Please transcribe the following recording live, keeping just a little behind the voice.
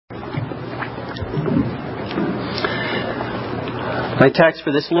My text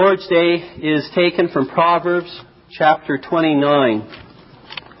for this Lord's Day is taken from Proverbs chapter 29,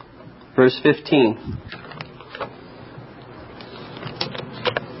 verse 15.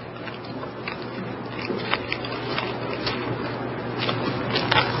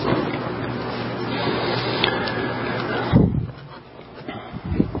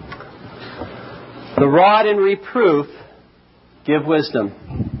 The rod and reproof give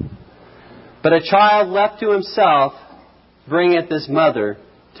wisdom, but a child left to himself bringeth his mother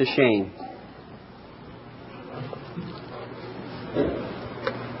to shame.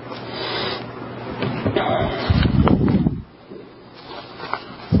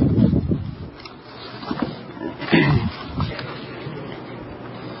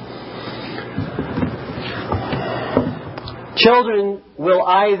 Children will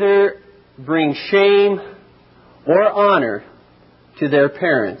either bring shame or honor to their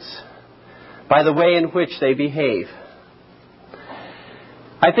parents by the way in which they behave.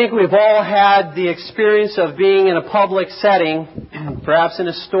 I think we've all had the experience of being in a public setting, perhaps in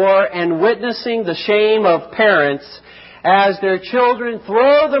a store, and witnessing the shame of parents as their children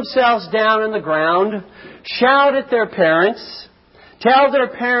throw themselves down on the ground, shout at their parents, tell their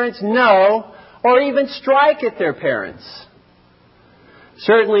parents no, or even strike at their parents.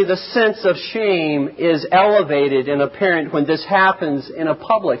 Certainly the sense of shame is elevated in a parent when this happens in a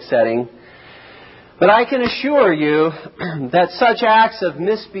public setting. But I can assure you that such acts of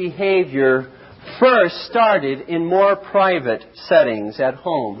misbehavior first started in more private settings at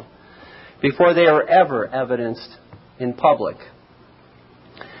home before they are ever evidenced in public.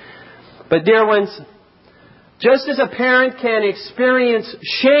 But dear ones, just as a parent can experience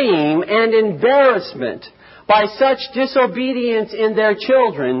shame and embarrassment by such disobedience in their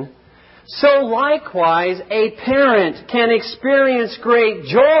children, so likewise a parent can experience great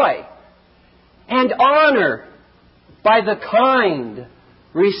joy and honor by the kind,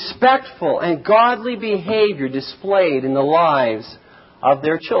 respectful, and godly behavior displayed in the lives of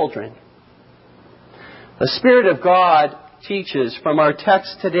their children. The Spirit of God teaches from our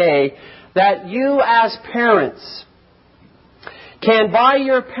text today that you as parents can by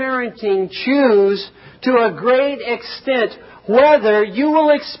your parenting choose to a great extent whether you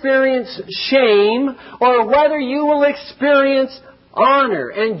will experience shame or whether you will experience honor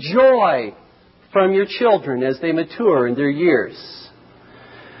and joy from your children as they mature in their years.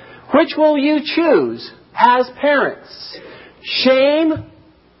 Which will you choose as parents? Shame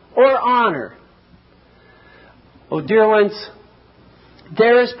or honor? Oh, dear ones,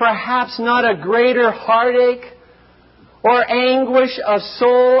 there is perhaps not a greater heartache or anguish of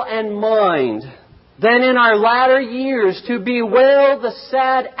soul and mind than in our latter years to bewail the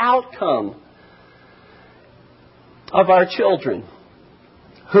sad outcome of our children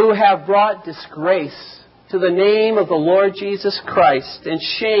who have brought disgrace to the name of the Lord Jesus Christ and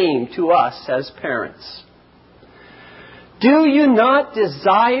shame to us as parents. Do you not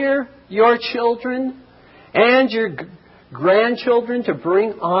desire your children and your grandchildren to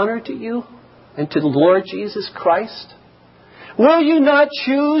bring honor to you and to the Lord Jesus Christ? Will you not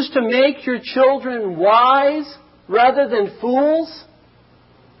choose to make your children wise rather than fools?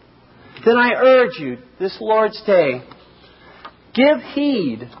 Then I urge you this Lord's Day, give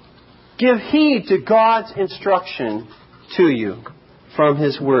heed to God's instruction to you from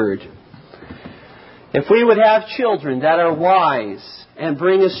His Word. If we would have children that are wise and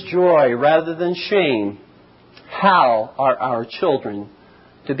bring us joy rather than shame, how are our children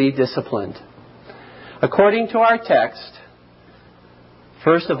to be disciplined? According to our text,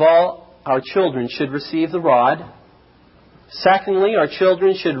 first of all, our children should receive the rod. Secondly, our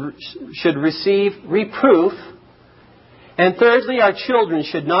children should receive reproof. And thirdly, our children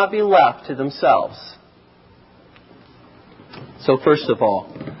should not be left to themselves. So first of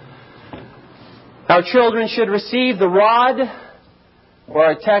all, our children should receive the rod, or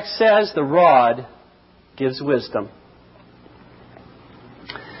our text says the rod gives wisdom.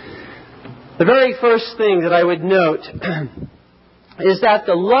 The very first thing that I would note is that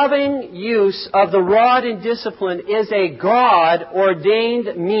the loving use of the rod in discipline is a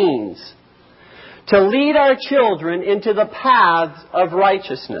God-ordained means to lead our children into the paths of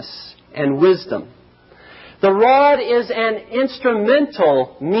righteousness and wisdom. The rod is an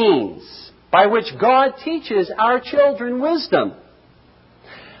instrumental means by which God teaches our children wisdom.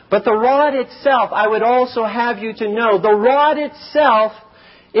 But the rod itself, I would also have you to know, the rod itself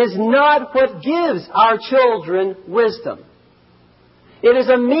is not what gives our children wisdom. It is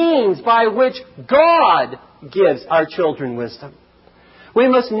a means by which God gives our children wisdom. We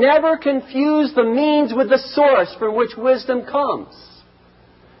must never confuse the means with the source from which wisdom comes.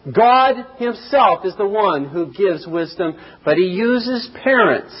 God Himself is the one who gives wisdom, but He uses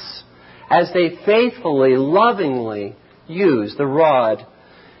parents as they faithfully, lovingly use the rod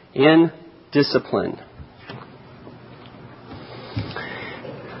in discipline.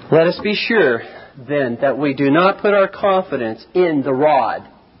 Let us be sure, then, that we do not put our confidence in the rod,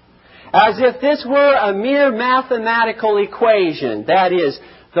 as if this were a mere mathematical equation. That is,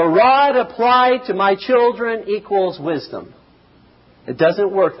 the rod applied to my children equals wisdom. It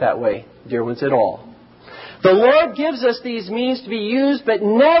doesn't work that way, dear ones, at all. The Lord gives us these means to be used, but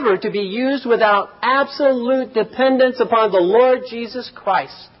never to be used without absolute dependence upon the Lord Jesus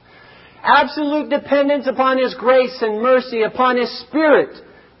Christ. Absolute dependence upon His grace and mercy, upon His Spirit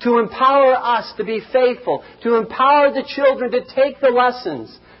to empower us to be faithful, to empower the children to take the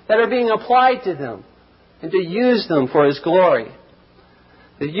lessons that are being applied to them and to use them for His glory.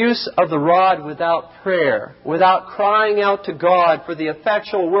 The use of the rod without prayer, without crying out to God for the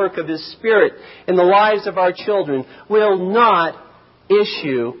effectual work of His Spirit in the lives of our children, will not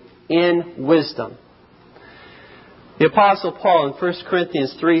issue in wisdom. The Apostle Paul in 1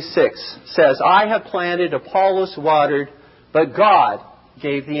 Corinthians 3:6 says, I have planted, Apollos watered, but God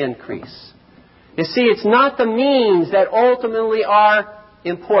gave the increase. You see, it's not the means that ultimately are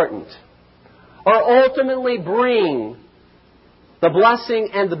important or ultimately bring the blessing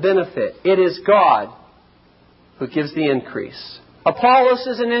and the benefit. It is God who gives the increase. Apollos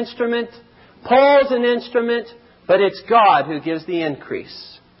is an instrument, Paul's an instrument, but it's God who gives the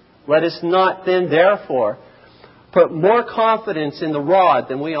increase. Let us not then, therefore, put more confidence in the rod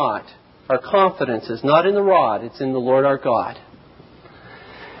than we ought. Our confidence is not in the rod, it's in the Lord our God.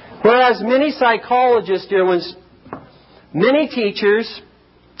 Whereas many psychologists, dear ones, many teachers,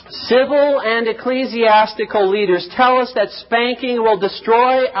 civil and ecclesiastical leaders tell us that spanking will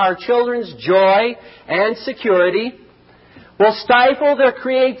destroy our children's joy and security, will stifle their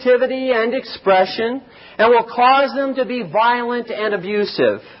creativity and expression, and will cause them to be violent and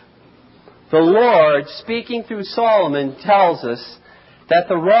abusive. The Lord, speaking through Solomon, tells us that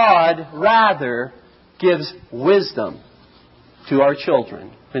the rod rather gives wisdom to our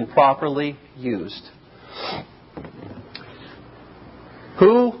children when properly used.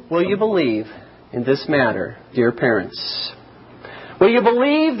 Who will you believe in this matter, dear parents? Will you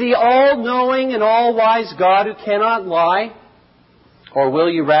believe the all-knowing and all-wise God who cannot lie? Or will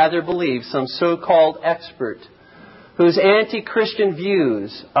you rather believe some so-called expert whose anti-Christian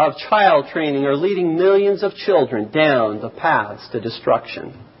views of child training are leading millions of children down the paths to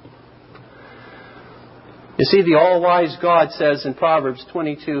destruction? You see, the all-wise God says in Proverbs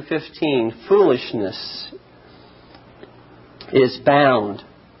 22:15, foolishness is bound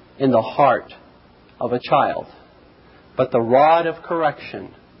in the heart of a child, but the rod of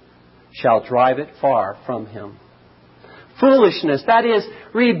correction shall drive it far from him. Foolishness, that is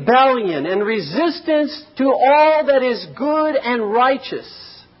rebellion and resistance to all that is good and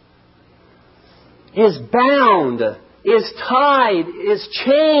righteous, is bound, is tied, is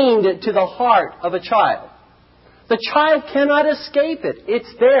chained to the heart of a child. The child cannot escape it.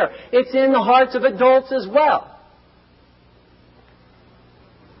 It's there. It's in the hearts of adults as well.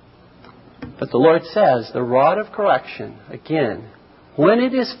 But the Lord says the rod of correction, again, when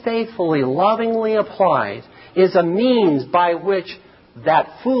it is faithfully, lovingly applied, is a means by which that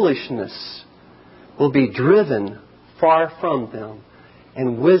foolishness will be driven far from them,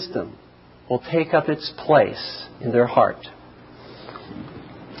 and wisdom will take up its place in their heart.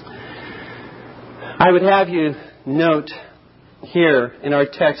 I would have you note here in our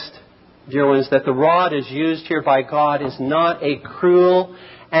text, dear ones, that the rod is used here by God is not a cruel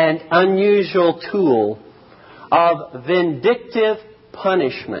and unusual tool of vindictive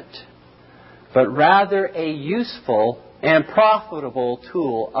punishment, but rather a useful and profitable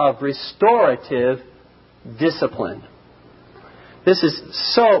tool of restorative discipline. This is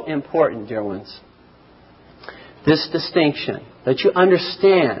so important, dear ones. This distinction, that you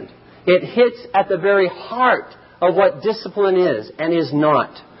understand, it hits at the very heart of what discipline is and is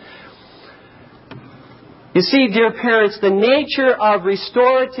not. You see, dear parents, the nature of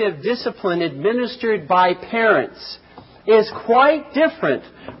restorative discipline administered by parents is quite different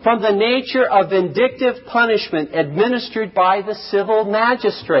from the nature of vindictive punishment administered by the civil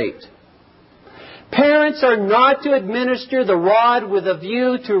magistrate. Parents are not to administer the rod with a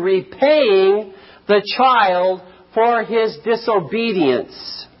view to repaying the child for his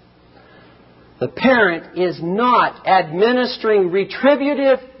disobedience. The parent is not administering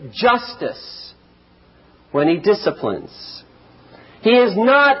retributive justice when he disciplines. He is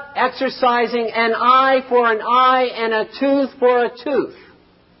not exercising an eye for an eye and a tooth for a tooth.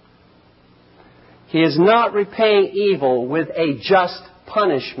 He is not repaying evil with a just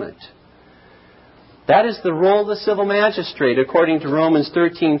punishment. That is the role of the civil magistrate, according to Romans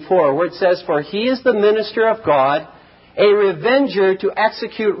 13:4, where it says, "For he is the minister of God, a revenger to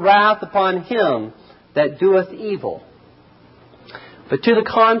execute wrath upon him that doeth evil." But to the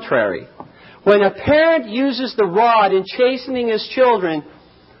contrary, when a parent uses the rod in chastening his children,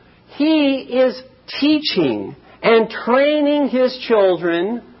 he is teaching and training his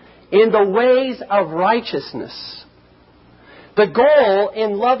children in the ways of righteousness. The goal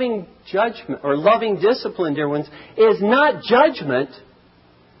in loving judgment or loving discipline, dear ones, is not judgment,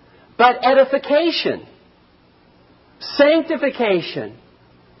 but edification, sanctification,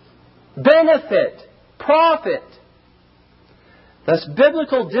 benefit, profit. Thus,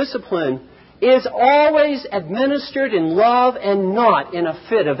 biblical discipline is always administered in love and not in a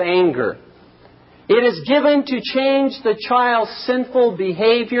fit of anger. It is given to change the child's sinful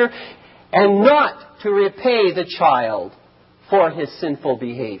behavior and not to repay the child for his sinful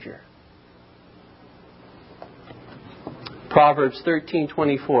behavior. Proverbs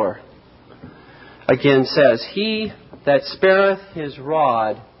 13:24 again says, "He that spareth his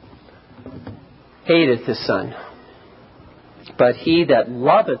rod hateth his son, but he that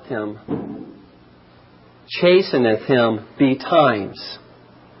loveth him chasteneth him betimes,"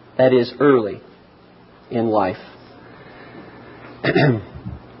 that is, early in life.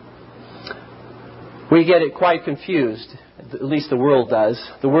 We get it quite confused. At least the world does.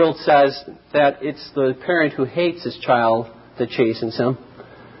 The world says that it's the parent who hates his child that chastens him.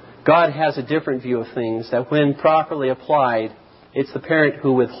 God has a different view of things, that when properly applied, it's the parent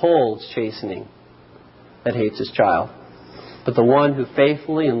who withholds chastening that hates his child. But the one who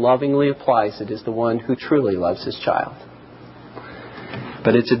faithfully and lovingly applies it is the one who truly loves his child.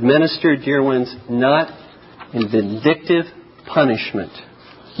 But it's administered, dear ones, not in vindictive punishment,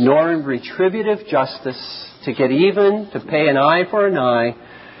 nor in retributive justice, to get even, to pay an eye for an eye,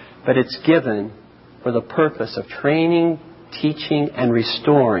 but it's given for the purpose of training, teaching, and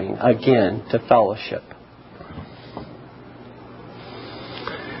restoring again to fellowship.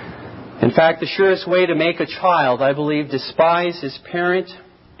 In fact, the surest way to make a child, I believe, despise his parent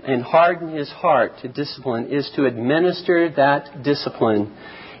and harden his heart to discipline is to administer that discipline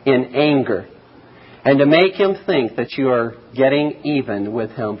in anger and to make him think that you are getting even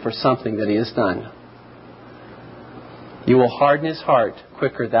with him for something that he has done. You will harden his heart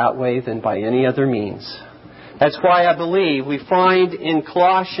quicker that way than by any other means. That's why I believe we find in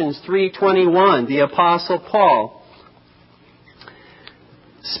Colossians 3:21, the Apostle Paul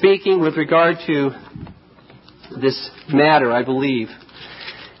speaking with regard to this matter, I believe,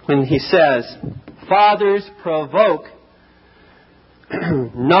 when he says, "Fathers, provoke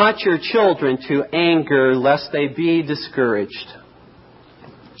not your children to anger, lest they be discouraged."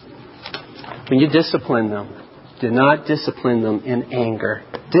 When you discipline them, do not discipline them in anger.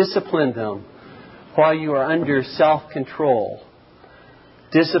 Discipline them while you are under self-control.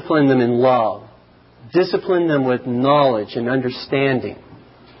 Discipline them in love. Discipline them with knowledge and understanding.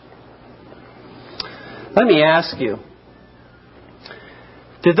 Let me ask you,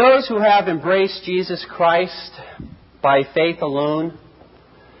 do those who have embraced Jesus Christ by faith alone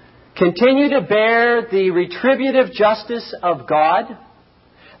continue to bear the retributive justice of God?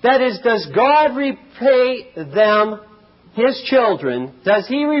 That is, does God repay them, His children, does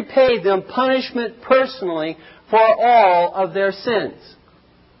He repay them punishment personally for all of their sins?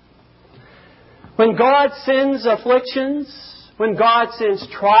 When God sends afflictions, when God sends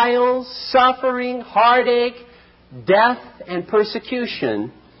trials, suffering, heartache, death, and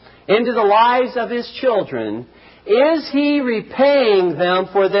persecution into the lives of His children, is He repaying them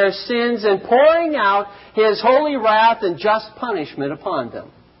for their sins and pouring out His holy wrath and just punishment upon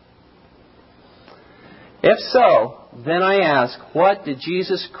them? If so, then I ask, what did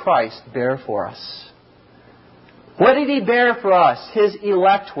Jesus Christ bear for us? What did He bear for us, His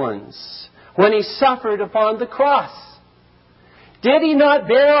elect ones, when He suffered upon the cross? Did He not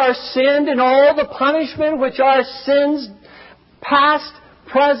bear our sin and all the punishment which our sins, past,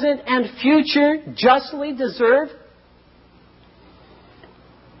 present, and future, justly deserve?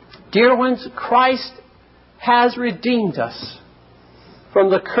 Dear ones, Christ has redeemed us from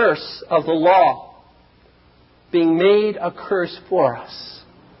the curse of the law, being made a curse for us.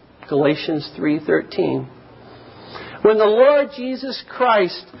 Galatians 3:13. When the Lord Jesus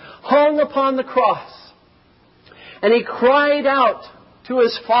Christ hung upon the cross and He cried out to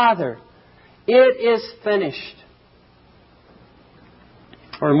His Father, "It is finished."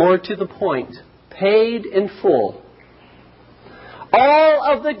 Or more to the point, paid in full.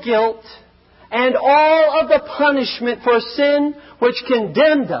 All of the guilt and all of the punishment for sin which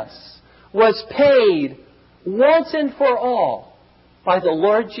condemned us was paid once and for all by the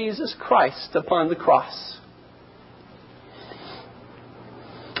Lord Jesus Christ upon the cross.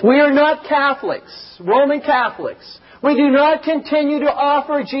 We are not Catholics, Roman Catholics. We do not continue to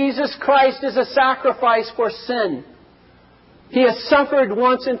offer Jesus Christ as a sacrifice for sin. He has suffered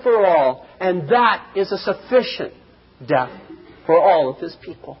once and for all, and that is a sufficient death for all of His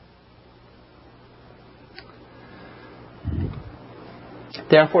people.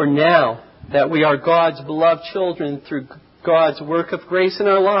 Therefore, now that we are God's beloved children through God's work of grace in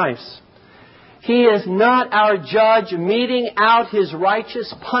our lives, He is not our judge meting out His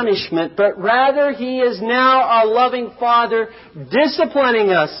righteous punishment, but rather He is now our loving Father disciplining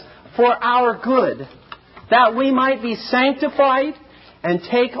us for our good, that we might be sanctified and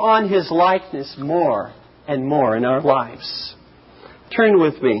take on His likeness more and more in our lives. Turn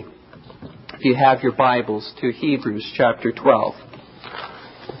with me, if you have your Bibles, to Hebrews chapter 12.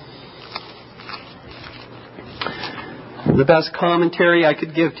 The best commentary I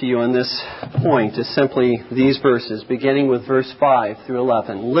could give to you on this point is simply these verses, beginning with verse 5 through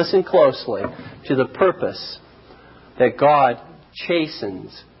 11. Listen closely to the purpose that God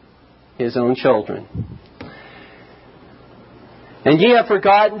chastens His own children. And ye have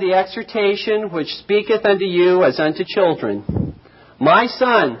forgotten the exhortation which speaketh unto you as unto children. My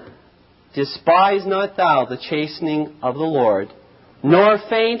son, despise not thou the chastening of the Lord, nor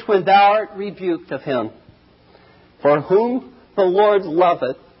faint when thou art rebuked of Him. For whom the Lord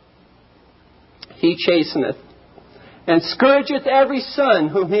loveth, He chasteneth, and scourgeth every son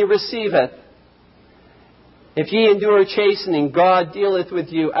whom He receiveth. If ye endure chastening, God dealeth with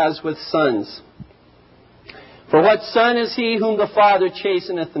you as with sons. For what son is he whom the Father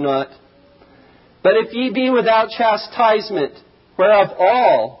chasteneth not? But if ye be without chastisement, whereof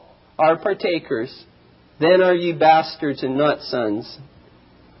all are partakers, then are ye bastards and not sons.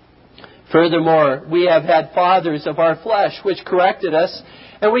 Furthermore, we have had fathers of our flesh, which corrected us,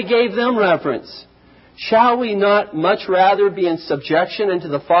 and we gave them reverence. Shall we not much rather be in subjection unto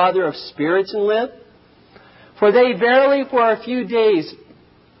the Father of spirits and live? For they verily for a few days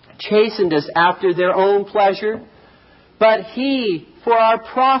chastened us after their own pleasure, but He for our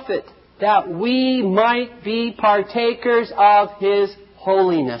profit, that we might be partakers of His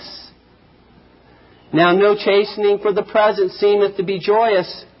holiness. Now no chastening for the present seemeth to be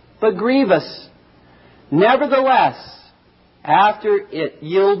joyous, but grievous. Nevertheless, after it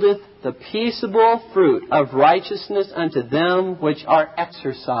yieldeth the peaceable fruit of righteousness unto them which are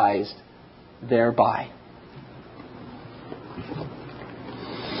exercised thereby.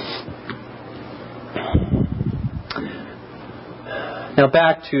 Now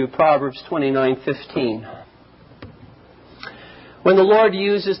back to Proverbs 29:15. When the Lord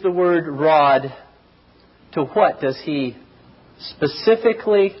uses the word rod, to what does He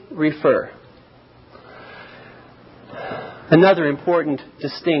specifically refer? Another important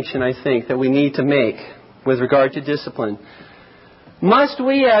distinction, I think, that we need to make with regard to discipline. Must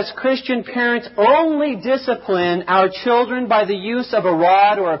we as Christian parents only discipline our children by the use of a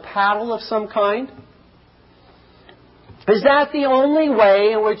rod or a paddle of some kind? Is that the only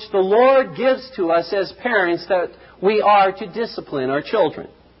way in which the Lord gives to us as parents that we are to discipline our children?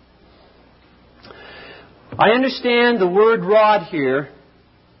 I understand the word rod here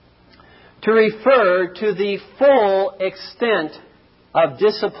to refer to the full extent of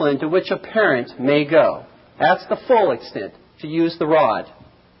discipline to which a parent may go. That's the full extent, to use the rod.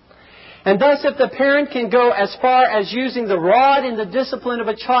 And thus, if the parent can go as far as using the rod in the discipline of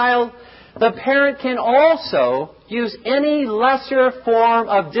a child, the parent can also use any lesser form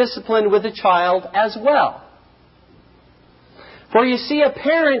of discipline with a child as well. For you see, a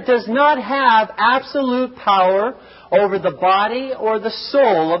parent does not have absolute power over the body or the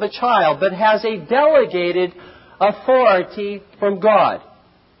soul of a child, but has a delegated authority from God.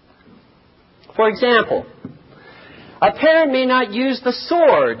 For example, a parent may not use the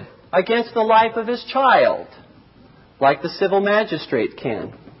sword against the life of his child, like the civil magistrate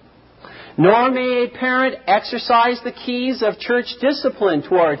can. Nor may a parent exercise the keys of church discipline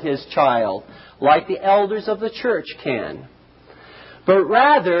toward his child, like the elders of the church can. But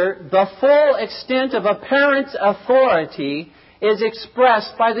rather, the full extent of a parent's authority is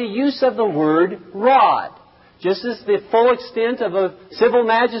expressed by the use of the word rod. Just as the full extent of a civil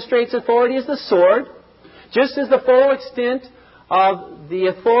magistrate's authority is the sword, just as the full extent of the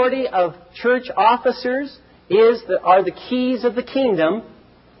authority of church officers are the keys of the kingdom,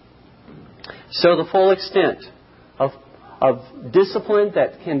 so the full extent of discipline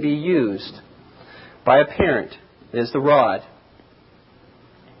that can be used by a parent is the rod.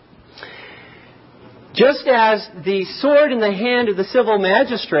 Just as the sword in the hand of the civil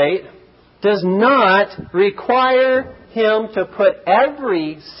magistrate does not require him to put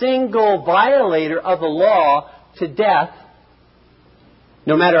every single violator of the law to death,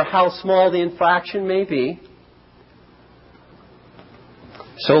 no matter how small the infraction may be,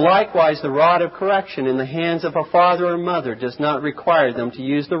 so likewise the rod of correction in the hands of a father or mother does not require them to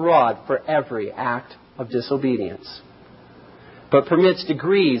use the rod for every act of disobedience, but permits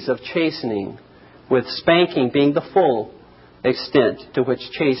degrees of chastening, with spanking being the full extent to which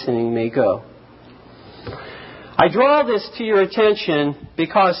chastening may go. I draw this to your attention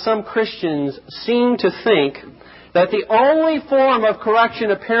because some Christians seem to think that the only form of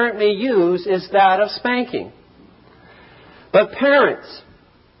correction a parent may use is that of spanking. But parents,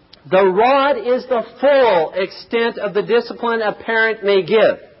 the rod is the full extent of the discipline a parent may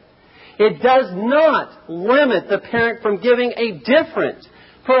give. It does not limit the parent from giving a different,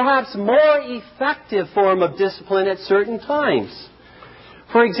 perhaps more effective form of discipline at certain times.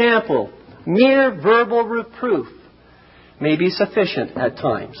 For example, mere verbal reproof may be sufficient at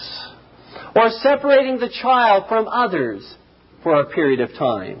times, or separating the child from others for a period of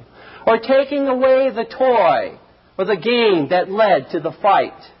time, or taking away the toy or the game that led to the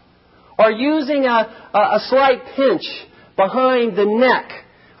fight, or using a slight pinch behind the neck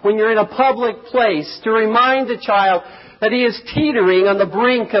when you're in a public place to remind the child that he is teetering on the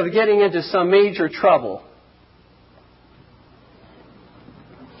brink of getting into some major trouble.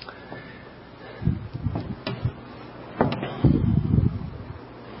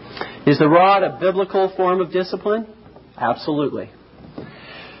 Is the rod a biblical form of discipline? Absolutely.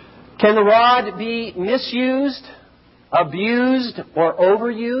 Can the rod be misused, abused, or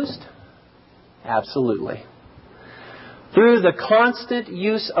overused? Absolutely. Through the constant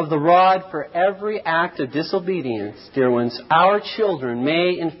use of the rod for every act of disobedience, dear ones, our children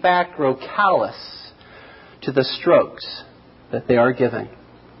may in fact grow callous to the strokes that they are given.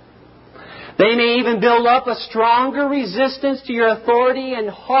 They may even build up a stronger resistance to your authority and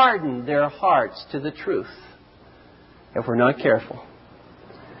harden their hearts to the truth if we're not careful.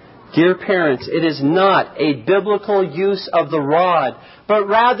 Dear parents, it is not a biblical use of the rod, but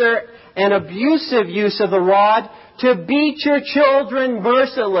rather an abusive use of the rod to beat your children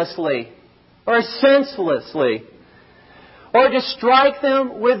mercilessly or senselessly, or to strike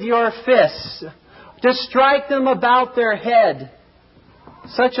them with your fists, to strike them about their head.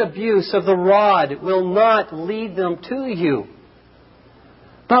 Such abuse of the rod will not lead them to you,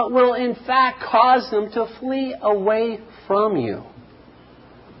 but will in fact cause them to flee away from you.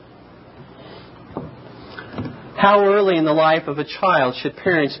 How early in the life of a child should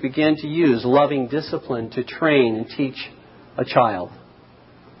parents begin to use loving discipline to train and teach a child?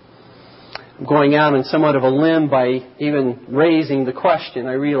 I'm going out on somewhat of a limb by even raising the question,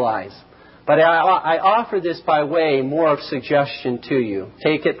 I realize. But I offer this by way more of suggestion to you.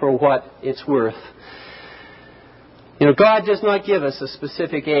 Take it for what it's worth. God does not give us a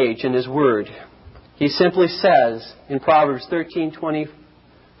specific age in His Word. He simply says in Proverbs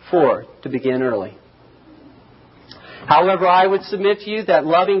 13:24 to begin early. However, I would submit to you that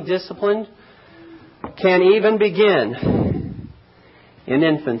loving discipline can even begin in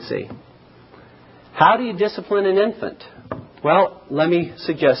infancy. How do you discipline an infant? Well, let me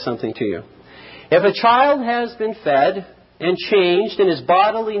suggest something to you. If a child has been fed and changed and his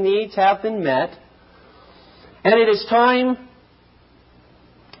bodily needs have been met, and it is time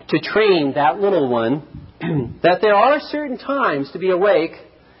to train that little one that there are certain times to be awake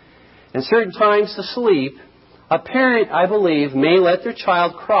and certain times to sleep, a parent, I believe, may let their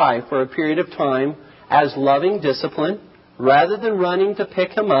child cry for a period of time as loving discipline rather than running to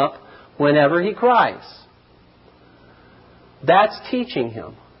pick him up whenever he cries. That's teaching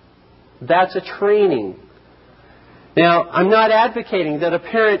him. That's a training. Now, I'm not advocating that a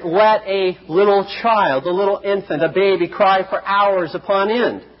parent let a little child, a little infant, a baby, cry for hours upon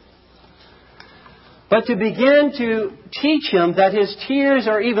end. But to begin to teach him that his tears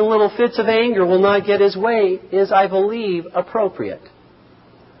or even little fits of anger will not get his way is, I believe, appropriate.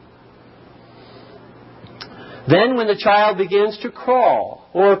 Then when the child begins to crawl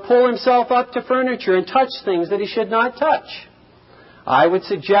or pull himself up to furniture and touch things that he should not touch, I would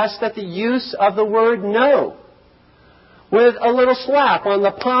suggest that the use of the word no with a little slap on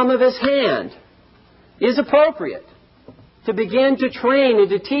the palm of his hand is appropriate to begin to train and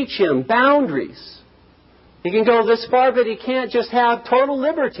to teach him boundaries. He can go this far, but he can't just have total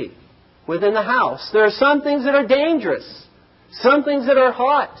liberty within the house. There are some things that are dangerous, some things that are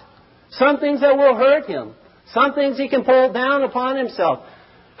hot, some things that will hurt him, some things he can pull down upon himself.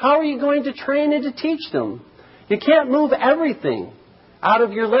 How are you going to train and to teach them? You can't move everything out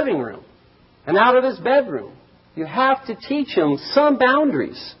of your living room and out of his bedroom. You have to teach him some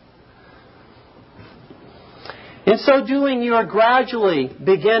boundaries. In so doing, you are gradually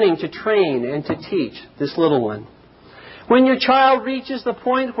beginning to train and to teach this little one. When your child reaches the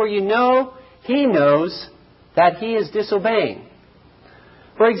point where you know he knows that he is disobeying.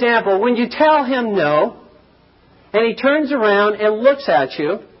 For example, when you tell him no, and he turns around and looks at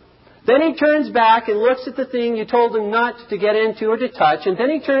you, then he turns back and looks at the thing you told him not to get into or to touch, and then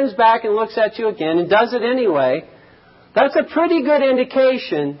he turns back and looks at you again and does it anyway, that's a pretty good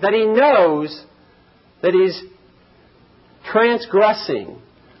indication that he knows that he's transgressing,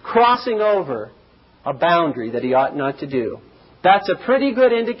 crossing over a boundary that he ought not to do. That's a pretty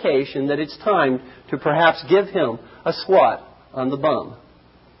good indication that it's time to perhaps give him a swat on the bum.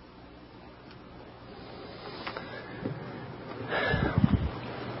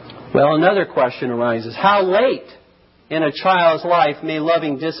 Well, another question arises. How late in a child's life may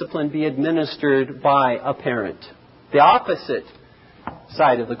loving discipline be administered by a parent? The opposite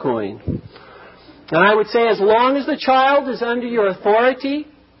side of the coin. And I would say as long as the child is under your authority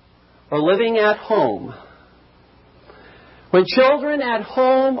or living at home. When children at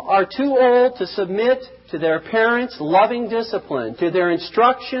home are too old to submit to their parents' loving discipline, to their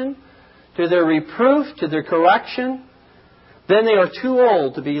instruction, to their reproof, to their correction, then they are too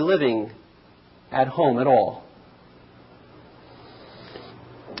old to be living at home at all.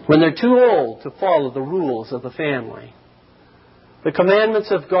 When they're too old to follow the rules of the family, the commandments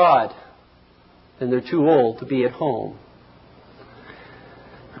of God, then they're too old to be at home.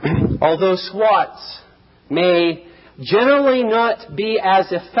 Although swats may generally not be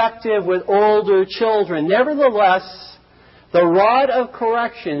as effective with older children, nevertheless, the rod of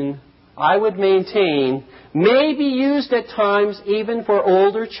correction, I would maintain, may be used at times even for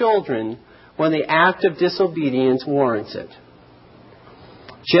older children when the act of disobedience warrants it.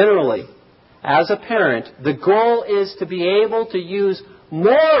 Generally, as a parent, the goal is to be able to use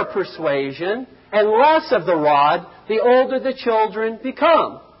more persuasion and less of the rod the older the children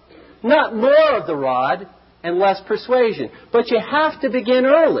become. Not more of the rod and less persuasion. But you have to begin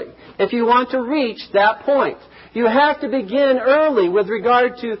early if you want to reach that point. You have to begin early with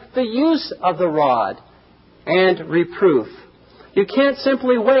regard to the use of the rod and reproof. You can't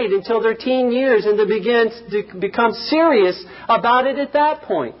simply wait until their teen years and they begin to become serious about it at that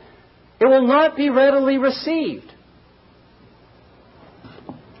point. It will not be readily received.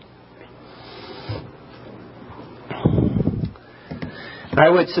 I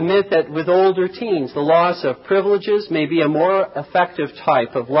would submit that with older teens, the loss of privileges may be a more effective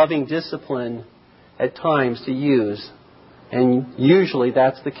type of loving discipline at times to use. And usually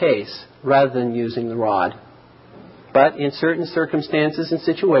that's the case, rather than using the rod. But in certain circumstances and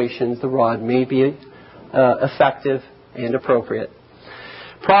situations, the rod may be effective and appropriate.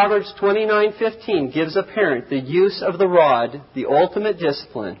 Proverbs 29:15 gives a parent the use of the rod, the ultimate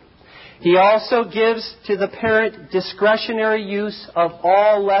discipline. He also gives to the parent discretionary use of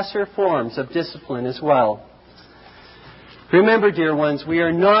all lesser forms of discipline as well. Remember, dear ones, we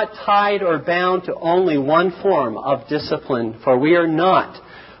are not tied or bound to only one form of discipline, for we are not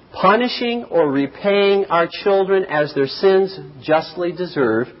punishing or repaying our children as their sins justly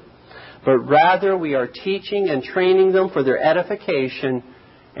deserve, but rather we are teaching and training them for their edification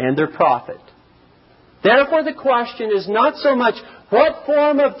and their profit. Therefore, the question is not so much what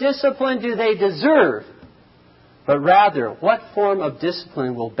form of discipline do they deserve, but rather what form of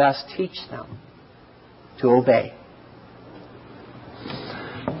discipline will best teach them to obey.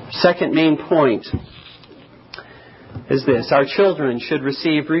 Second main point is this. Our children should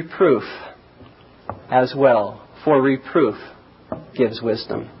receive reproof as well, for reproof gives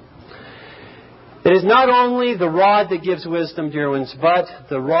wisdom. It is not only the rod that gives wisdom, dear ones, but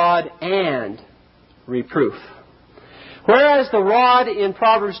the rod and reproof. Whereas the rod in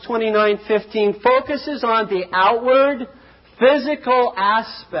Proverbs 29:15 focuses on the outward, physical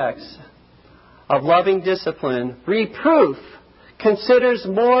aspects of loving discipline, reproof considers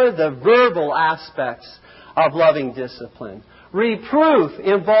more the verbal aspects of loving discipline. Reproof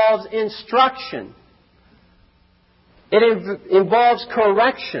involves instruction. It involves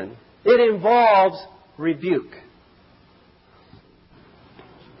correction. It involves rebuke.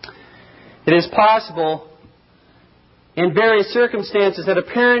 It is possible in various circumstances that a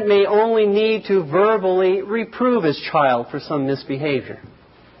parent may only need to verbally reprove his child for some misbehavior.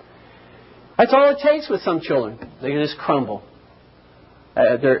 That's all it takes with some children. They just crumble.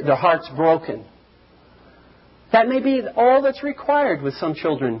 Their heart's broken. That may be all that's required with some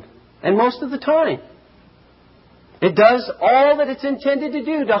children, and most of the time. It does all that it's intended to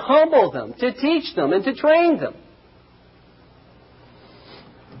do, to humble them, to teach them, and to train them.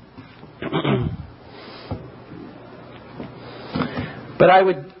 But I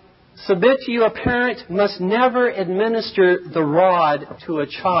would submit to you, a parent must never administer the rod to a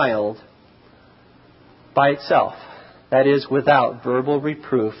child by itself. That is, without verbal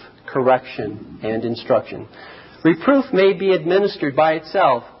reproof, correction, and instruction. Reproof may be administered by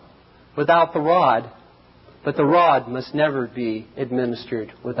itself without the rod, but the rod must never be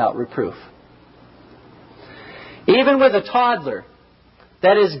administered without reproof. Even with a toddler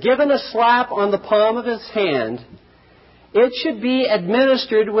that is given a slap on the palm of his hand, it should be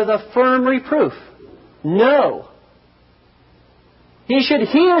administered with a firm reproof. No. He should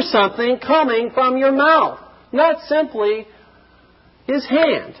hear something coming from your mouth, not simply his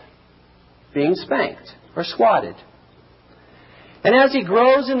hand being spanked or swatted. And as he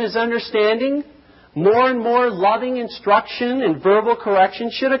grows in his understanding, more and more loving instruction and verbal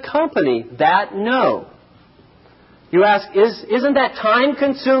correction should accompany that no. You ask, isn't that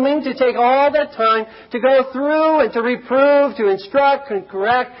time-consuming to take all that time to go through and to reprove, to instruct and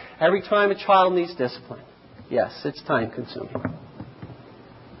correct every time a child needs discipline? Yes, it's time-consuming.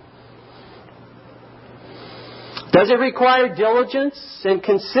 Does it require diligence and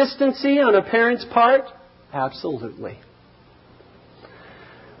consistency on a parent's part? Absolutely.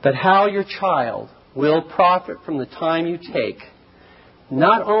 But how your child will profit from the time you take,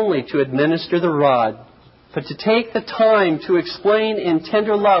 not only to administer the rod, but to take the time to explain in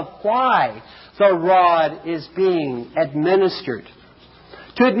tender love why the rod is being administered.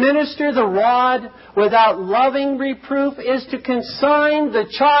 To administer the rod without loving reproof is to consign the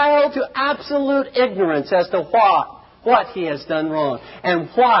child to absolute ignorance as to what he has done wrong and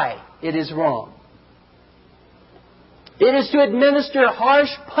why it is wrong. It is to administer harsh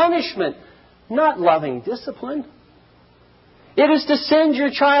punishment, not loving discipline. It is to send your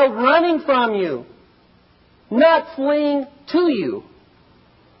child running from you, not fleeing to you.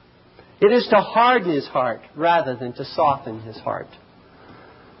 It is to harden his heart rather than to soften his heart.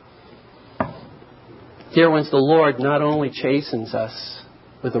 Dear ones, the Lord not only chastens us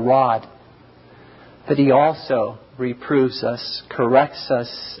with a rod, but He also reproves us, corrects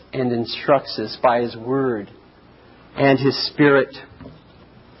us, and instructs us by His Word and His Spirit.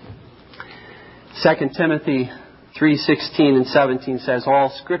 2 Timothy 3:16 and 17 says,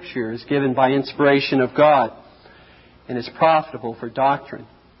 all Scripture is given by inspiration of God and is profitable for doctrine,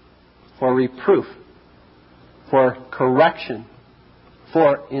 for reproof, for correction,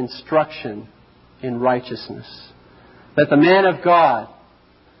 for instruction in righteousness, that the man of God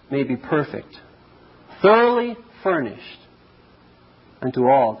may be perfect, thoroughly furnished unto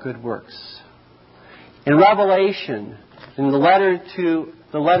all good works. In Revelation, in the letters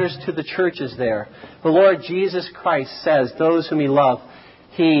to the churches there, the Lord Jesus Christ says, those whom He loves,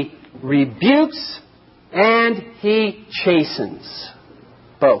 He rebukes and He chastens.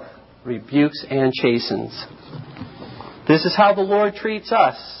 Both. Rebukes and chastens. This is how the Lord treats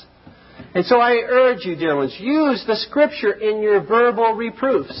us. And so I urge you, dear ones, use the Scripture in your verbal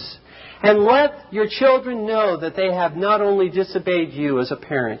reproofs. And let your children know that they have not only disobeyed you as a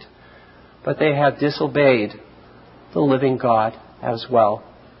parent, but they have disobeyed the living God as well.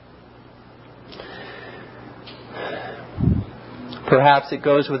 Perhaps it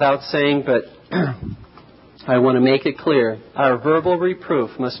goes without saying, but I want to make it clear. Our verbal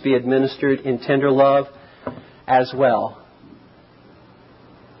reproof must be administered in tender love as well,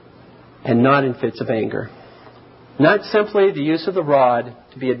 and not in fits of anger. Not simply the use of the rod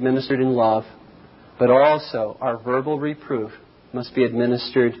to be administered in love, but also our verbal reproof must be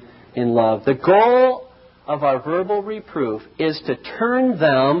administered in love. The goal of our verbal reproof is to turn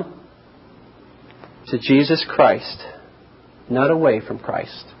them to Jesus Christ, not away from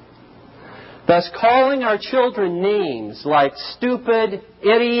Christ. Thus, calling our children names like stupid,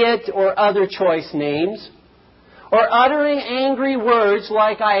 idiot, or other choice names, or uttering angry words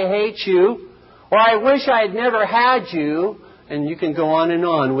like I hate you, or I wish I had never had you, and you can go on and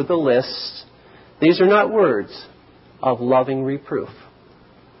on with the list. These are not words of loving reproof.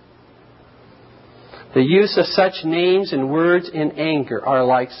 The use of such names and words in anger are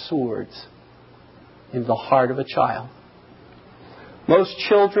like swords in the heart of a child. Most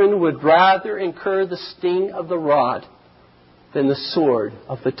children would rather incur the sting of the rod than the sword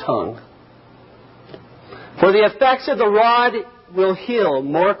of the tongue. For the effects of the rod will heal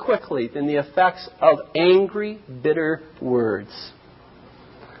more quickly than the effects of angry, bitter words.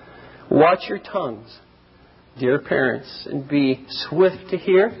 Watch your tongues, dear parents, and be swift to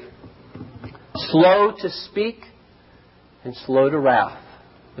hear, slow to speak, and slow to wrath,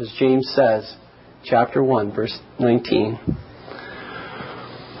 as James says, chapter 1, verse 19.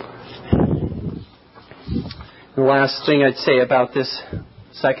 The last thing I'd say about this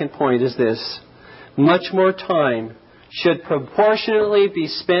second point is this. Much more time should proportionately be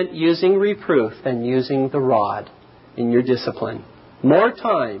spent using reproof than using the rod in your discipline. More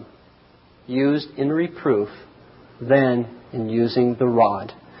time used in reproof than in using the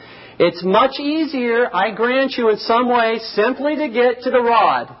rod. It's much easier, I grant you in some ways, simply to get to the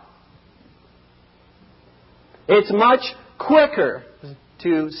rod. It's much quicker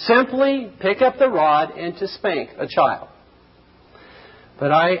to simply pick up the rod and to spank a child.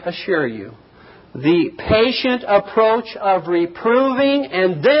 But I assure you, the patient approach of reproving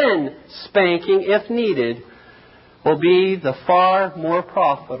and then spanking, if needed, will be the far more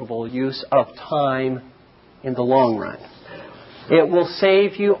profitable use of time in the long run. It will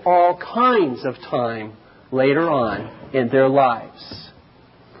save you all kinds of time later on in their lives.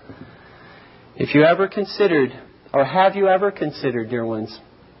 If you ever considered, or have you ever considered, dear ones,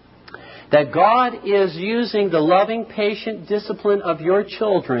 that God is using the loving, patient discipline of your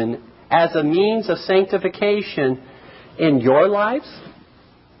children as a means of sanctification in your lives?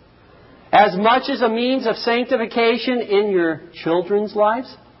 As much as a means of sanctification in your children's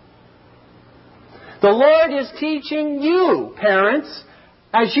lives? The Lord is teaching you, parents,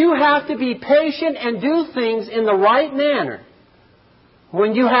 as you have to be patient and do things in the right manner.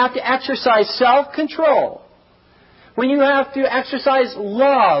 When you have to exercise self-control. When you have to exercise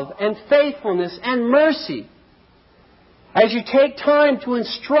love and faithfulness and mercy. As you take time to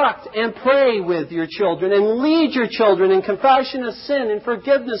instruct and pray with your children and lead your children in confession of sin and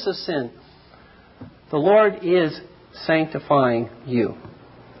forgiveness of sin. The Lord is sanctifying you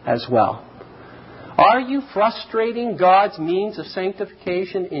as well. Are you frustrating God's means of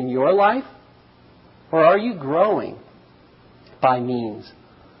sanctification in your life? Or are you growing by means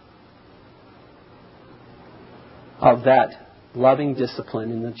of that loving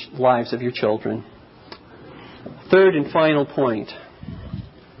discipline in the lives of your children? Third and final point.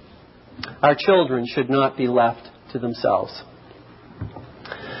 Our children should not be left to themselves.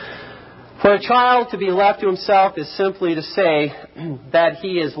 For a child to be left to himself is simply to say that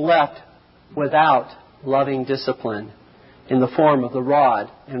he is left without loving discipline in the form of the rod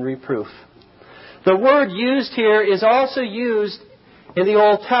and reproof. The word used here is also used in the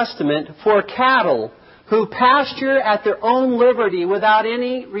Old Testament for cattle who pasture at their own liberty without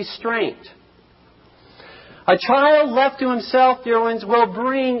any restraint. A child left to himself, dear ones, will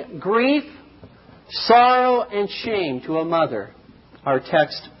bring grief, sorrow, and shame to a mother, our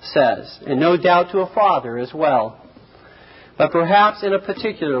text says, and no doubt to a father as well. But perhaps in a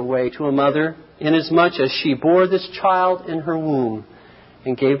particular way to a mother, inasmuch as she bore this child in her womb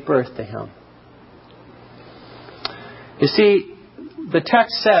and gave birth to him. You see, the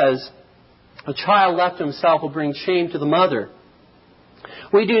text says, a child left to himself will bring shame to the mother.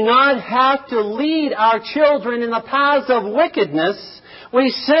 We do not have to lead our children in the paths of wickedness.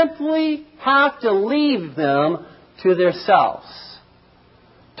 We simply have to leave them to themselves,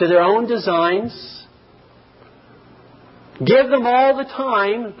 to their own designs. Give them all the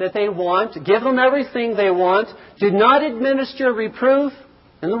time that they want. Give them everything they want. Do not administer reproof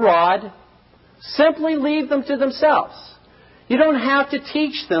and the rod. Simply leave them to themselves. You don't have to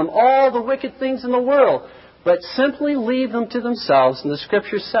teach them all the wicked things in the world, but simply leave them to themselves. And the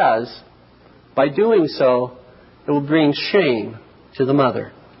Scripture says, by doing so, it will bring shame to the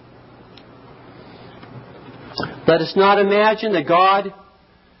mother. Let us not imagine that God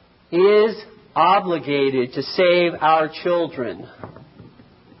is obligated to save our children.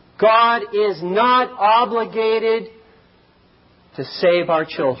 God is not obligated to save our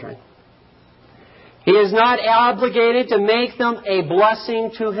children. He is not obligated to make them a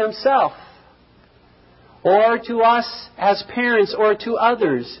blessing to Himself or to us as parents or to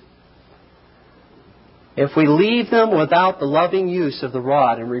others. If we leave them without the loving use of the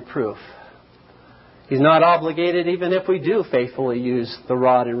rod and reproof, He's not obligated even if we do faithfully use the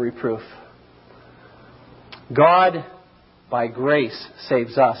rod and reproof. God, by grace,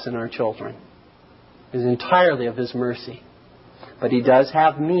 saves us and our children. It is entirely of His mercy. But He does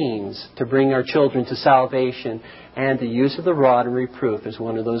have means to bring our children to salvation, and the use of the rod and reproof is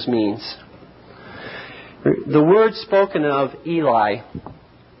one of those means. The word spoken of Eli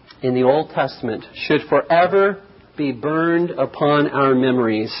in the Old Testament should forever be burned upon our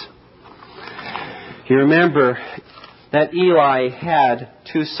memories. You remember that Eli had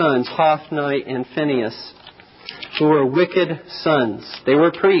two sons, Hophni and Phinehas, who were wicked sons. They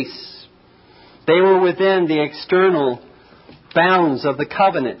were priests. They were within the external bounds of the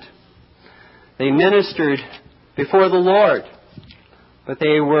covenant. They ministered before the Lord, but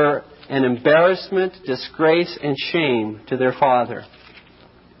they were an embarrassment, disgrace, and shame to their father.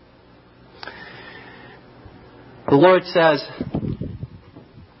 The Lord says,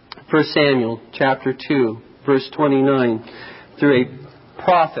 1 Samuel chapter 2, verse 29, through a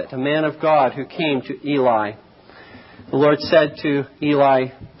prophet, a man of God who came to Eli. The Lord said to Eli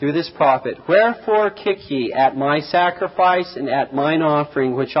through this prophet, "Wherefore kick ye at my sacrifice and at mine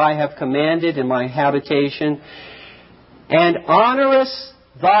offering, which I have commanded in my habitation, and honorest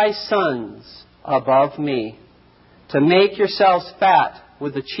thy sons above me, to make yourselves fat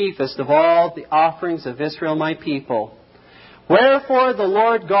with the chiefest of all the offerings of Israel my people? Wherefore the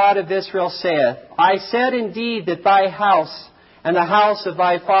Lord God of Israel saith, I said indeed that thy house and the house of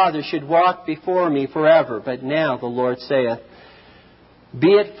thy father should walk before me forever. But now the Lord saith,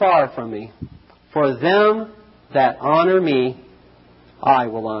 Be it far from me, for them that honor me I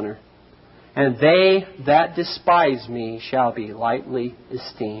will honor, and they that despise me shall be lightly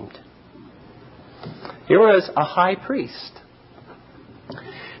esteemed." Here was a high priest.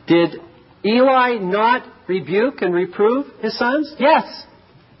 Did Eli not rebuke and reprove his sons? Yes.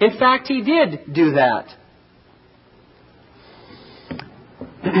 In fact, he did do that.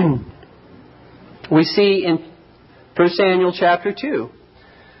 We see in 1 Samuel chapter 2,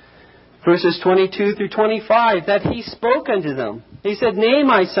 verses 22 through 25, that he spoke unto them. He said, "Nay,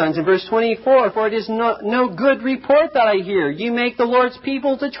 my sons," in verse 24, "for it is no good report that I hear. You make the Lord's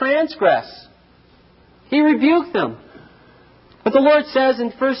people to transgress." He rebuked them. But the Lord says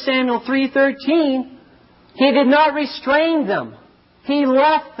in 1 Samuel 3:13, He did not restrain them. He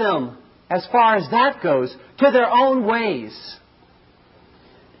left them, as far as that goes, to their own ways.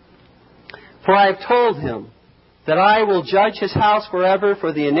 "For I have told him that I will judge his house forever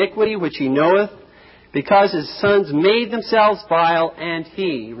for the iniquity which he knoweth, because his sons made themselves vile, and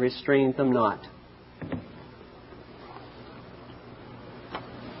he restrained them not."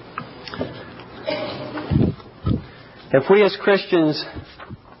 If we as Christians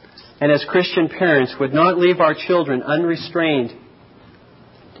and as Christian parents would not leave our children unrestrained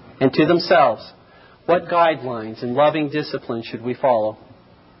and to themselves, what guidelines and loving discipline should we follow?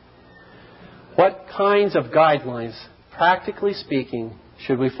 What kinds of guidelines, practically speaking,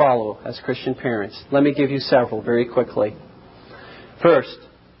 should we follow as Christian parents? Let me give you several very quickly. First,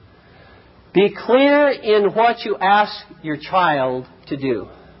 be clear in what you ask your child to do.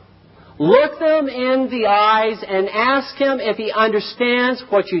 Look them in the eyes and ask him if he understands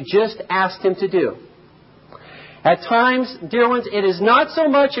what you just asked him to do. At times, dear ones, it is not so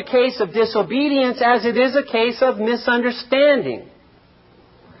much a case of disobedience as it is a case of misunderstanding.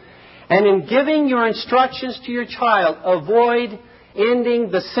 And in giving your instructions to your child, avoid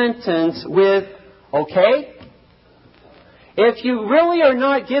ending the sentence with, "Okay?" If you really are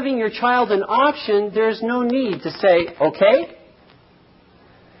not giving your child an option, there's no need to say, "Okay?"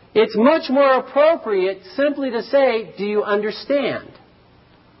 It's much more appropriate simply to say, "Do you understand?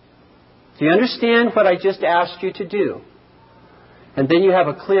 Do you understand what I just asked you to do?" And then you have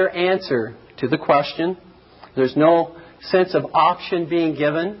a clear answer to the question. There's no sense of option being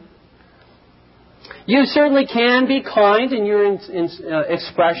given. You certainly can be kind in your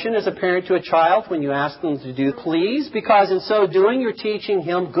expression as a parent to a child when you ask them to do please, because in so doing you're teaching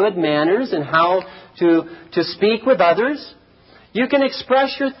him good manners and how to speak with others. You can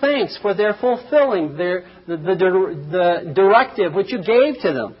express your thanks for their fulfilling the directive which you gave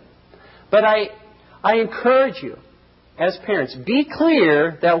to them. But I encourage you, as parents, be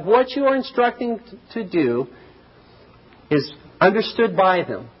clear that what you are instructing to do is understood by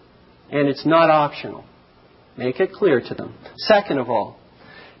them, and it's not optional. Make it clear to them. Second of all,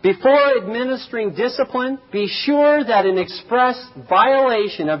 before administering discipline, be sure that an express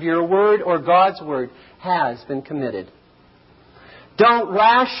violation of your word or God's word has been committed. Don't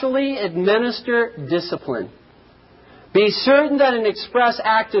rashly administer discipline. Be certain that an express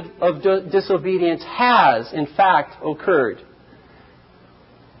act of disobedience has, in fact, occurred.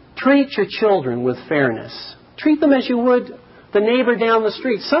 Treat your children with fairness. Treat them as you would the neighbor down the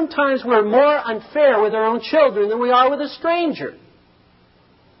street. Sometimes we're more unfair with our own children than we are with a stranger.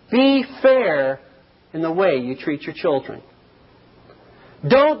 Be fair in the way you treat your children.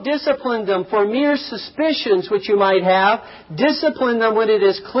 Don't discipline them for mere suspicions which you might have. Discipline them when it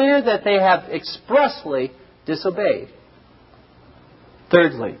is clear that they have expressly disobeyed.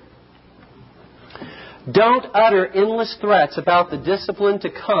 Thirdly, don't utter endless threats about the discipline to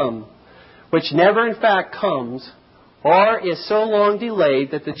come, which never in fact comes, or is so long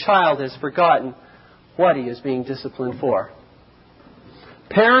delayed that the child has forgotten what he is being disciplined for.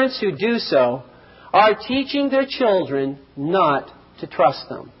 Parents who do so are teaching their children not to trust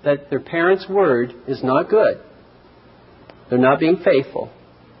them, that their parents' word is not good. They're not being faithful.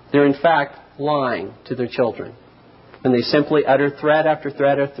 They're in fact lying to their children. And they simply utter threat after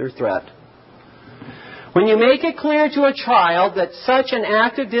threat after threat. When you make it clear to a child that such an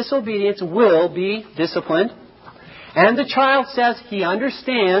act of disobedience will be disciplined, and the child says he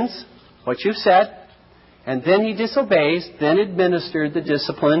understands what you've said, and then he disobeys, then administer the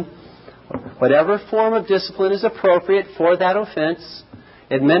discipline, whatever form of discipline is appropriate for that offense,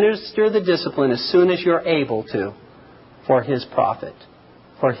 administer the discipline as soon as you're able to, for his profit,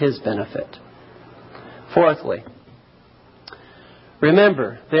 for his benefit. Fourthly,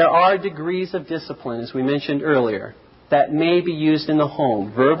 remember, there are degrees of discipline, as we mentioned earlier, that may be used in the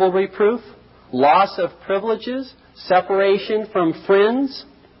home. Verbal reproof, loss of privileges, separation from friends,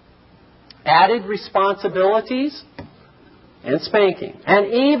 added responsibilities, and spanking.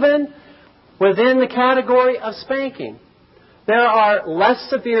 And even within the category of spanking, there are less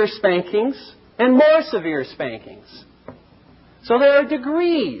severe spankings and more severe spankings. So there are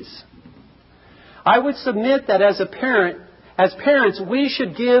degrees. I would submit that as parents, we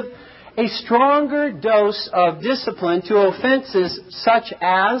should give a stronger dose of discipline to offenses such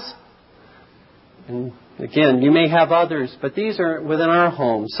as, and again, you may have others, but these are within our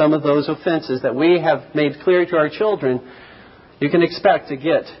home, some of those offenses that we have made clear to our children. You can expect to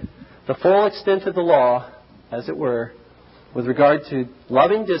get the full extent of the law, as it were, with regard to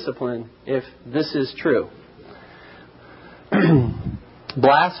loving discipline, if this is true.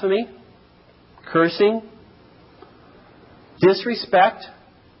 Blasphemy, cursing, disrespect,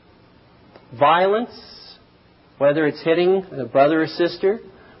 violence, whether it's hitting a brother or sister,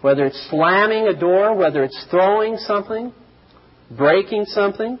 whether it's slamming a door, whether it's throwing something, breaking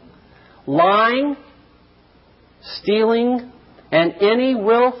something, lying, stealing, and any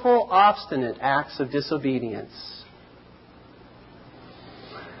willful, obstinate acts of disobedience.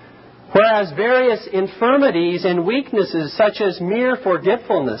 Whereas various infirmities and weaknesses such as mere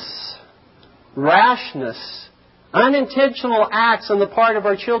forgetfulness, rashness, unintentional acts on the part of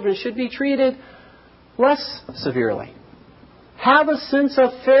our children should be treated less severely. Have a sense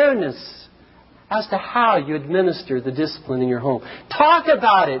of fairness as to how you administer the discipline in your home. Talk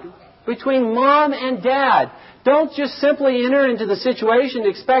about it between mom and dad. Don't just simply enter into the situation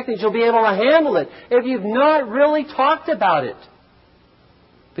expecting you'll be able to handle it if you've not really talked about it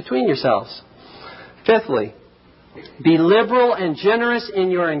between yourselves. Fifthly, be liberal and generous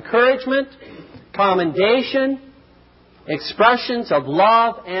in your encouragement, commendation, expressions of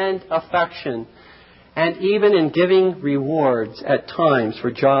love and affection, and even in giving rewards at times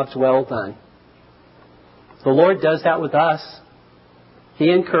for jobs well done. The Lord does that with us. He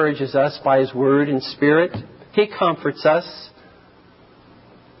encourages us by His Word and Spirit. He comforts us.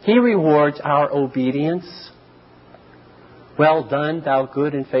 He rewards our obedience. Well done, thou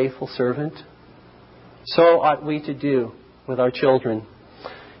good and faithful servant. So ought we to do with our children.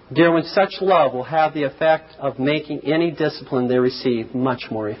 Dear ones, such love will have the effect of making any discipline they receive much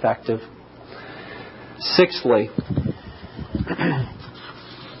more effective. Sixthly,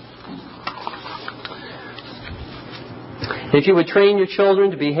 if you would train your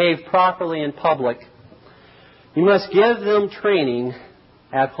children to behave properly in public, you must give them training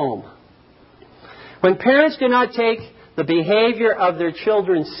at home. When parents do not take the behavior of their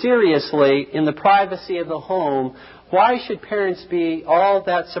children seriously in the privacy of the home, why should parents be all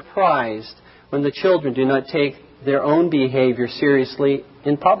that surprised when the children do not take their own behavior seriously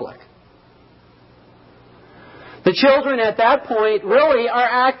in public? The children at that point really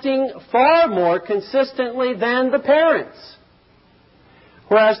are acting far more consistently than the parents.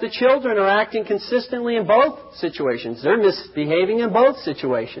 Whereas the children are acting consistently in both situations. They're misbehaving in both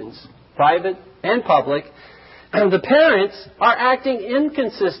situations, private and public. And the parents are acting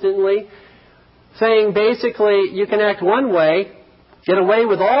inconsistently, saying basically you can act one way, get away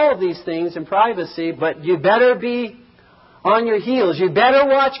with all of these things in privacy, but you better be on your heels. You better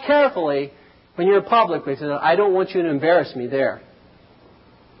watch carefully when you're in public because I don't want you to embarrass me there.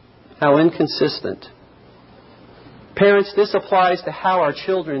 How inconsistent. Parents, this applies to how our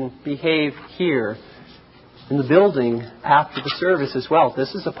children behave here in the building after the service as well.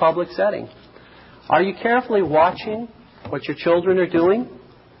 This is a public setting. Are you carefully watching what your children are doing?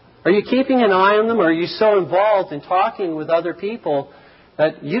 Are you keeping an eye on them? Or are you so involved in talking with other people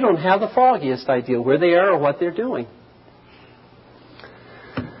that you don't have the foggiest idea where they are or what they're doing?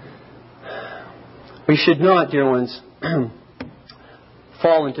 We should not, dear ones,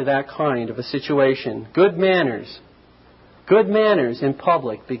 fall into that kind of a situation. Good manners in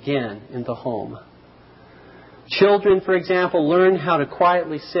public begin in the home. Children, for example, learn how to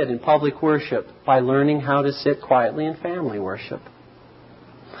quietly sit in public worship by learning how to sit quietly in family worship.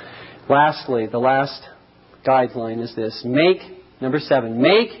 Lastly, the last guideline is this. Number 7,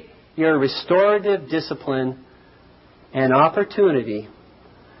 make your restorative discipline an opportunity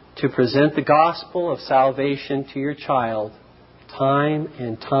to present the gospel of salvation to your child time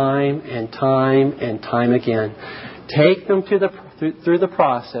and time and time and time again. Take them through the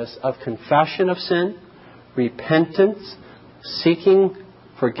process of confession of sin, repentance, seeking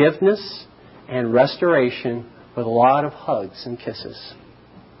forgiveness, and restoration with a lot of hugs and kisses.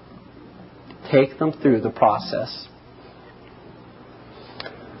 Take them through the process.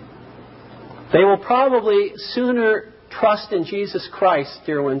 They will probably sooner trust in Jesus Christ,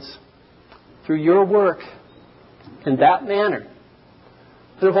 dear ones, through your work in that manner,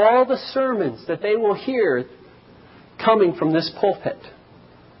 than of all the sermons that they will hear coming from this pulpit.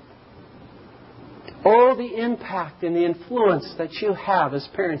 Oh, the impact and the influence that you have as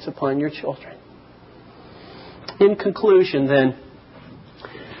parents upon your children. In conclusion, then,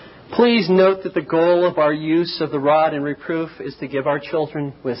 please note that the goal of our use of the rod and reproof is to give our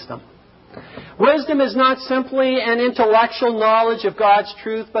children wisdom. Wisdom is not simply an intellectual knowledge of God's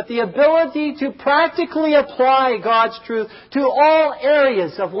truth, but the ability to practically apply God's truth to all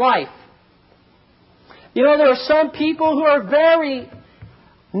areas of life. You know, there are some people who are very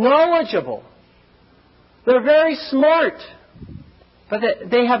knowledgeable. They're very smart, but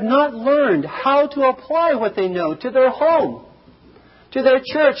they have not learned how to apply what they know to their home, to their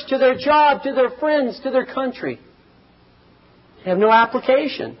church, to their job, to their friends, to their country. They have no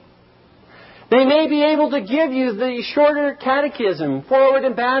application. They may be able to give you the shorter catechism, forward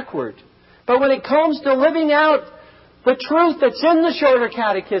and backward. But when it comes to living out the truth that's in the shorter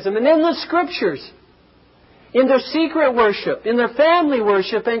catechism and in the Scriptures, in their secret worship, in their family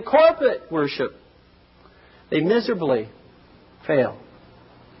worship and corporate worship, they miserably fail.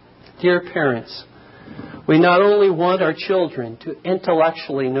 Dear parents, we not only want our children to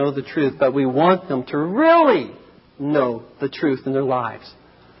intellectually know the truth, but we want them to really know the truth in their lives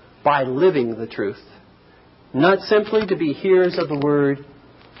by living the truth. Not simply to be hearers of the Word,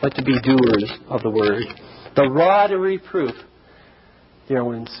 but to be doers of the Word. The rod and reproof, dear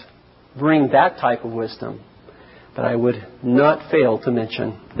ones, bring that type of wisdom. But I would not fail to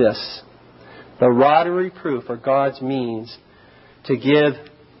mention this. The rod and reproof are God's means to give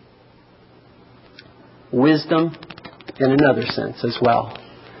wisdom in another sense as well.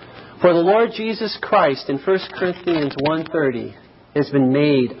 For the Lord Jesus Christ in 1 Corinthians 1:30 has been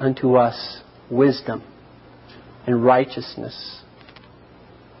made unto us wisdom and righteousness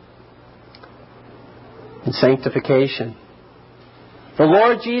and sanctification. The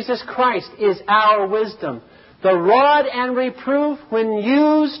Lord Jesus Christ is our wisdom. The rod and reproof, when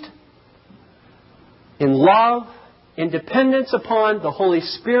used in love, in dependence upon the Holy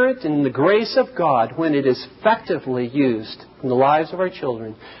Spirit and the grace of God, when it is effectively used in the lives of our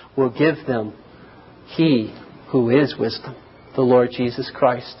children, will give them He who is wisdom, the Lord Jesus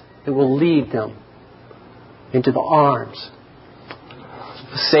Christ. It will lead them into the arms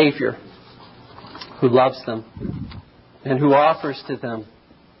of the Savior who loves them and who offers to them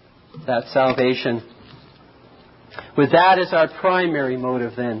that salvation. With that as our primary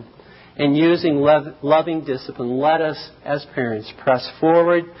motive then, in using loving discipline, let us as parents press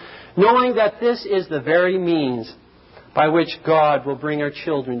forward, knowing that this is the very means by which God will bring our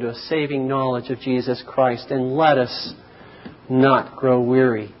children to a saving knowledge of Jesus Christ. And let us not grow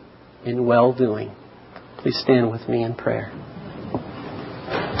weary in well-doing. Please stand with me in prayer.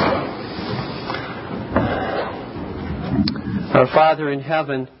 Our Father in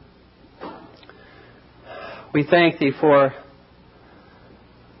heaven, we thank Thee for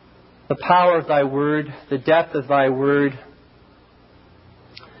the power of Thy Word, the depth of Thy Word,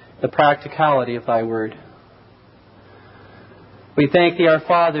 the practicality of Thy Word. We thank Thee, our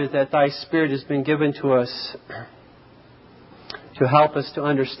Father, that Thy Spirit has been given to us to help us to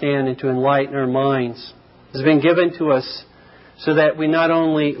understand and to enlighten our minds. It has been given to us so that we not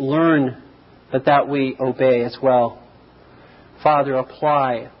only learn, but that we obey as well. Father,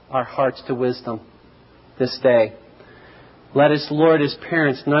 apply our hearts to wisdom this day. Let us, Lord, as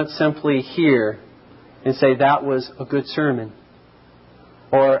parents, not simply hear and say, that was a good sermon,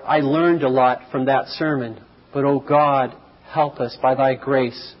 or I learned a lot from that sermon. But, oh God, help us by Thy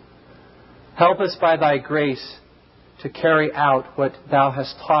grace. Help us by Thy grace to carry out what Thou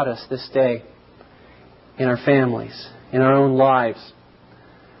hast taught us this day in our families, in our own lives,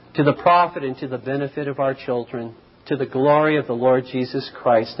 to the profit and to the benefit of our children, to the glory of the Lord Jesus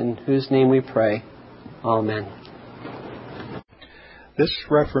Christ, in whose name we pray. Amen. This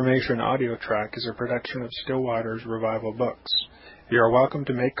Reformation audio track is a production of Still Waters Revival Books. You are welcome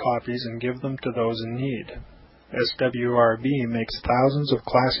to make copies and give them to those in need. SWRB makes thousands of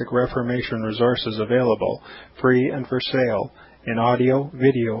classic Reformation resources available, free and for sale, in audio,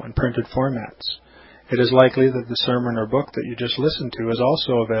 video, and printed formats. It is likely that the sermon or book that you just listened to is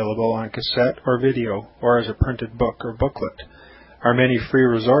also available on cassette or video, or as a printed book or booklet. Our many free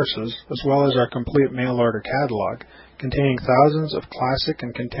resources, as well as our complete mail-order catalog, containing thousands of classic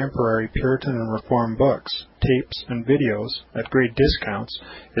and contemporary Puritan and Reformed books, tapes, and videos at great discounts,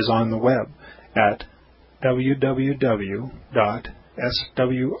 is on the web at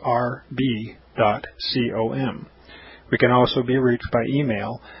www.swrb.com. We can also be reached by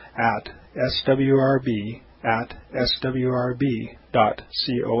email at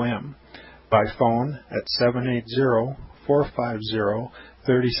swrb@swrb.com, by phone at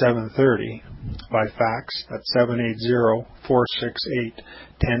 780-450-3730, by fax at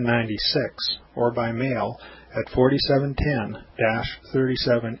 780-468-1096, or by mail at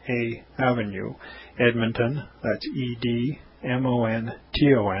 4710-37A Avenue, Edmonton, that's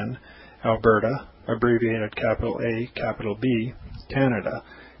Edmonton, Alberta, abbreviated capital A, capital B, Canada,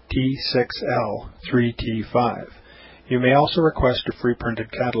 T6L3T5. You may also request a free printed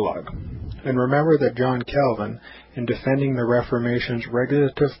catalog. And remember that John Calvin, in defending the Reformation's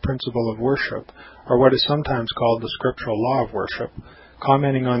regulative principle of worship, or what is sometimes called the scriptural law of worship,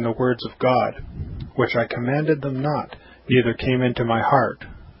 commenting on the words of God, which I commanded them not, neither came into my heart,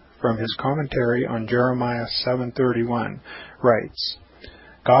 from his commentary on Jeremiah 7:31, writes,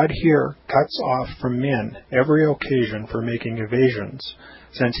 God here cuts off from men every occasion for making evasions,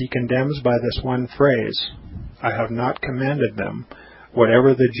 since he condemns by this one phrase, I have not commanded them,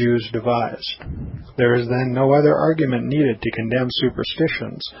 whatever the Jews devised. There is then no other argument needed to condemn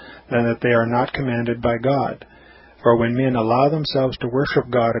superstitions than that they are not commanded by God. For when men allow themselves to worship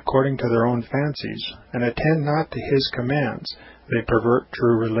God according to their own fancies, and attend not to his commands, they pervert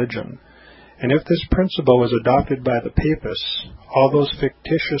true religion. And if this principle was adopted by the Papists, all those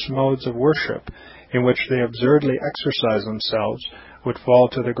fictitious modes of worship in which they absurdly exercise themselves would fall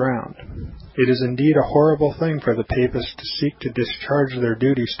to the ground. It is indeed a horrible thing for the Papists to seek to discharge their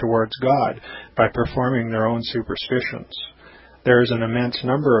duties towards God by performing their own superstitions. There is an immense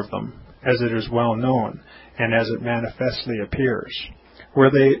number of them, as it is well known, and as it manifestly appears. Were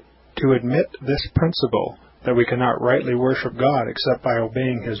they to admit this principle, that we cannot rightly worship God except by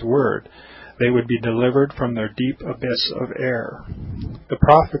obeying his word, they would be delivered from their deep abyss of error. The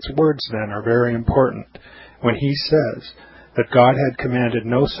prophet's words, then, are very important, when he says that God had commanded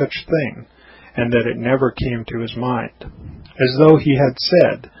no such thing, and that it never came to his mind, as though he had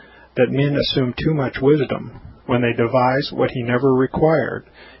said that men assume too much wisdom when they devise what he never required,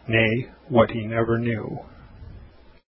 nay, what he never knew.